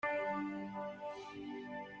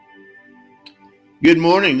Good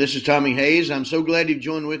morning. This is Tommy Hayes. I'm so glad you've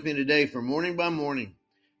joined with me today for Morning by Morning,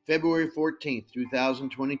 February 14th,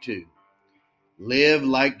 2022. Live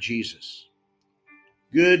like Jesus.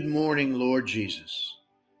 Good morning, Lord Jesus.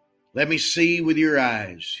 Let me see with your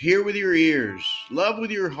eyes, hear with your ears, love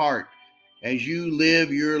with your heart as you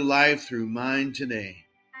live your life through mine today.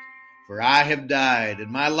 For I have died,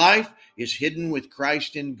 and my life is hidden with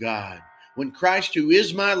Christ in God. When Christ, who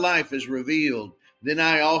is my life, is revealed, then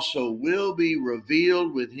I also will be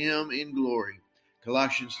revealed with him in glory.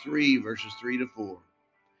 Colossians 3, verses 3 to 4.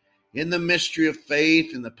 In the mystery of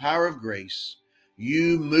faith and the power of grace,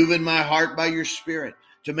 you move in my heart by your Spirit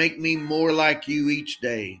to make me more like you each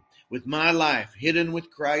day, with my life hidden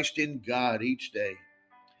with Christ in God each day.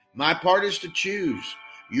 My part is to choose.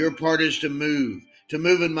 Your part is to move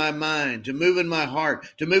in my mind, to move in my heart,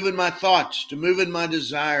 to move in my thoughts, to move in my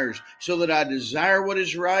desires, so that I desire what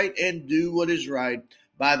is right and do what is right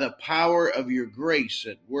by the power of your grace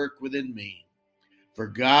at work within me. For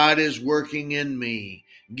God is working in me,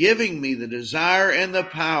 giving me the desire and the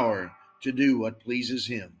power to do what pleases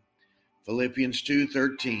him. Philippians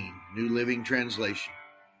 2:13, New Living Translation.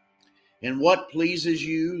 And what pleases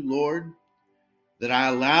you, Lord? That I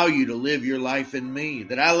allow you to live your life in me,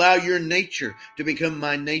 that I allow your nature to become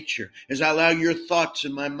my nature, as I allow your thoughts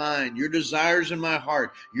in my mind, your desires in my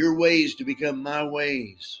heart, your ways to become my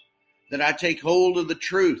ways, that I take hold of the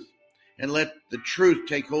truth and let the truth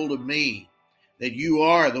take hold of me, that you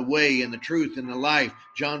are the way and the truth and the life,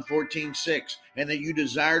 John 14:6, and that you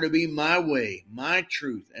desire to be my way, my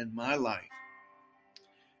truth, and my life.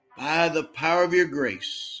 By the power of your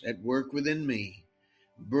grace at work within me,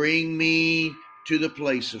 bring me to the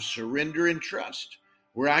place of surrender and trust,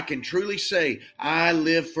 where I can truly say, I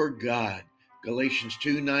live for God. Galatians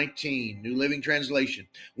 2:19, New Living Translation,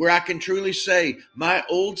 where I can truly say, my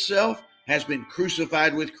old self has been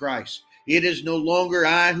crucified with Christ. It is no longer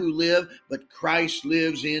I who live, but Christ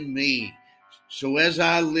lives in me. So as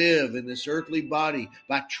I live in this earthly body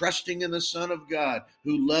by trusting in the Son of God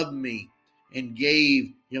who loved me and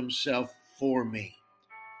gave himself for me.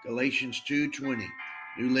 Galatians 2:20,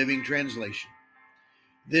 New Living Translation.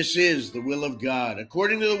 This is the will of God,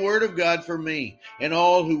 according to the word of God for me, and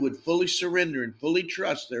all who would fully surrender and fully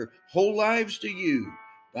trust their whole lives to you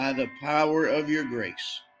by the power of your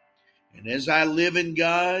grace. And as I live in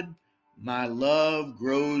God, my love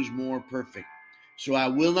grows more perfect. So I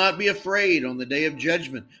will not be afraid on the day of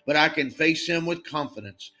judgment, but I can face him with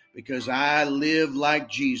confidence because I live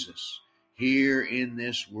like Jesus here in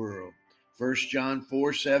this world. 1 John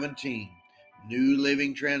 4:17, New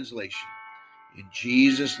Living Translation. In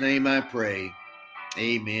Jesus' name I pray.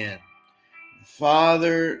 Amen.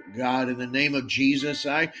 Father God, in the name of Jesus,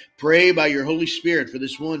 I pray by your Holy Spirit for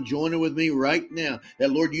this one joining with me right now,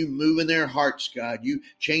 that Lord, you move in their hearts, God. You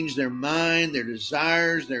change their mind, their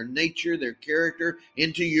desires, their nature, their character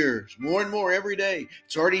into yours more and more every day.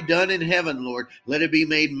 It's already done in heaven, Lord. Let it be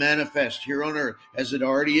made manifest here on earth as it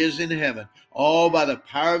already is in heaven, all by the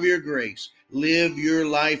power of your grace. Live your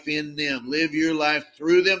life in them. Live your life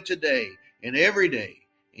through them today and every day.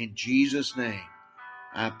 In Jesus' name,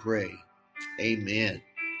 I pray. Amen.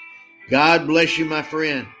 God bless you, my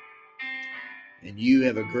friend, and you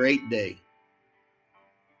have a great day.